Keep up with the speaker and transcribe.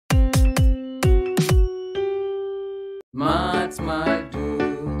Smart, smart, do.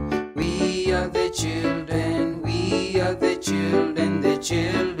 We are the children, the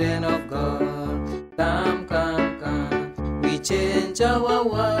children of God. Come, come, come. We change our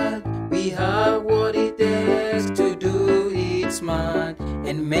world. We have what it takes to do it smart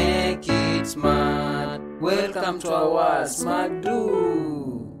and make it smart. Welcome to our Smart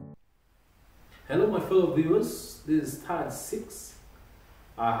Do. Hello, my fellow viewers. This is Third 6.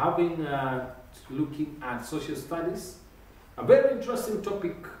 Looking at social studies. A very interesting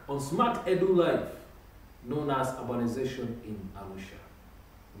topic on Smart Edu Life, known as Urbanization in Arusha.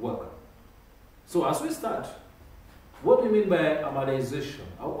 Welcome. So as we start, what do we mean by urbanization?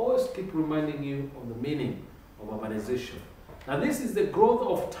 I'll always keep reminding you of the meaning of urbanization. Now this is the growth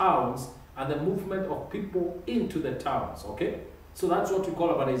of towns and the movement of people into the towns, okay? So that's what we call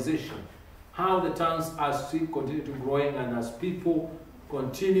urbanization. How the towns are still continue to growing, and as people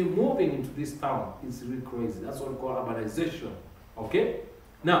continue moving into this town, it's really crazy. That's what we call urbanization. Okay?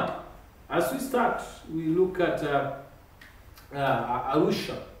 Now, as we start, we look at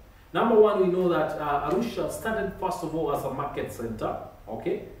Arusha. Number one, we know that Arusha started first of all as a market center.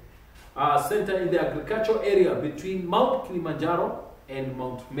 Okay? Center in the agricultural area between Mount Kilimanjaro and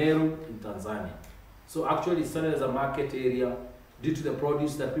Mount Meru in Tanzania. So actually it started as a market area due to the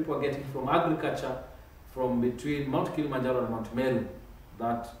produce that people are getting from agriculture from between Mount Kilimanjaro and Mount Meru.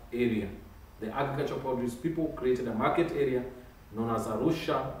 That area, the agricultural produce, people created a market area known as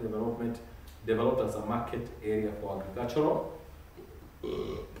Arusha developed as a market area for agricultural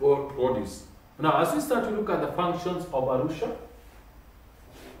produce. Now, as we start to look at the functions of Arusha,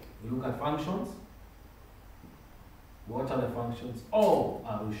 we look at functions. What are the functions of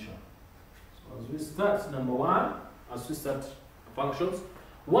Arusha? So as we start, number one, as we start functions,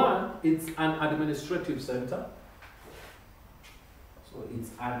 one, it's an administrative center. So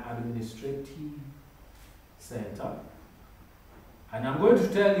it's an administrative center. And I'm going to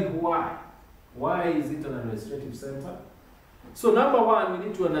tell you why. Why is it an administrative center? So number one, we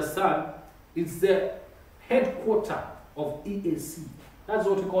need to understand it's the headquarters of EAC. That's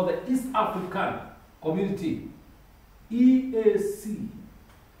what we call the East African Community. EAC.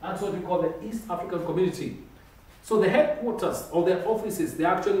 That's what we call the East African Community. So the headquarters of their offices, they're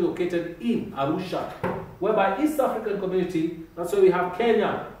actually located in Arusha, whereby East African Community, that's where we have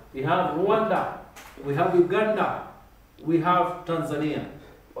Kenya, we have Rwanda, we have Uganda, we have Tanzania.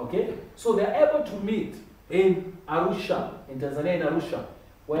 Okay? So they're able to meet in Arusha, in Tanzania, in Arusha,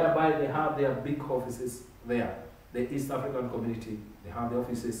 whereby they have their big offices there. The East African Community, they have the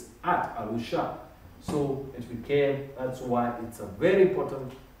offices at Arusha. So it became, that's why it's a very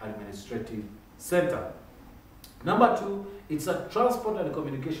important administrative center. Number two, it's a transport and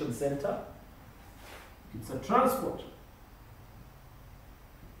communication center. It's a transport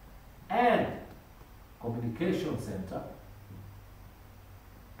and communication center.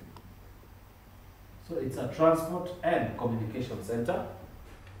 So it's a transport and communication center.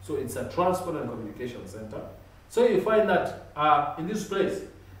 So it's a transport and communication center. So you find that in this place,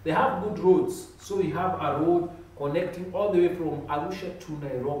 they have good roads. So we have a road connecting all the way from Arusha to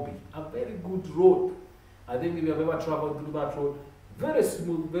Nairobi. A very good road. I think if you have ever traveled through that road, very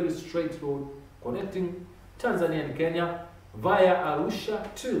smooth, very straight road, connecting Tanzania and Kenya via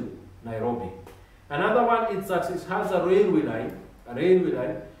Arusha to Nairobi. Another one is that it has a railway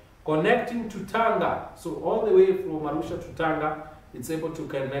line connecting to Tanga. So all the way from Arusha to Tanga, it's able to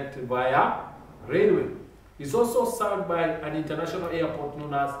connect via railway. It's also served by an international airport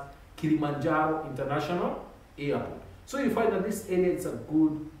known as Kilimanjaro International Airport. So you find that this area is a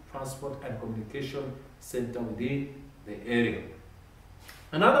good transport and communication center within the area.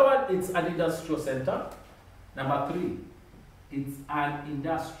 Another one, it's an industrial center. Number three, it's an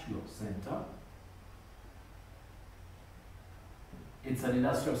industrial center. It's an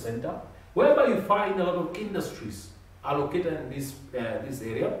industrial center whereby you find a lot of industries are located in this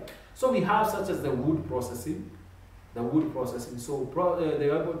area. So we have such as the wood processing. So they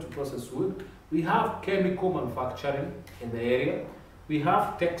are able to process wood. We have chemical manufacturing in the area. We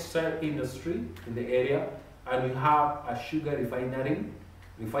have textile industry in the area, and we have a sugar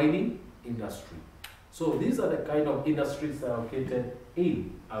refining industry. So these are the kind of industries that are located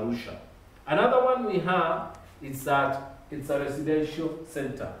in Arusha. Another one we have is that it's a residential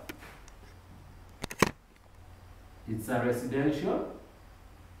center. It's a residential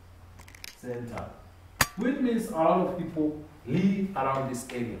center, which means a lot of people live around this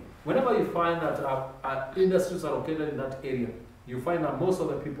area. Whenever you find that industries are located in that area, you find that most of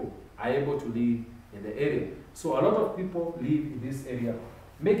the people are able to live in the area. So a lot of people live in this area,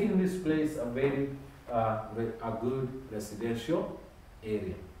 making this place a very a good residential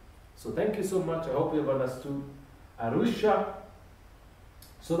area. So thank you so much. I hope you have understood Arusha,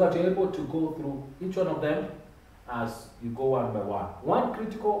 so that you're able to go through each one of them as you go one by one. One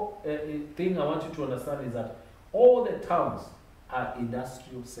critical thing I want you to understand is that all the towns are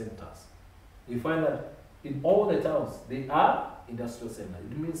industrial centers. You find that in all the towns, they are industrial centers.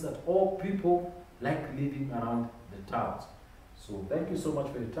 It means that all people like living around the towns. So thank you so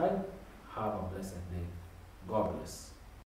much for your time. Have a blessed day. God bless.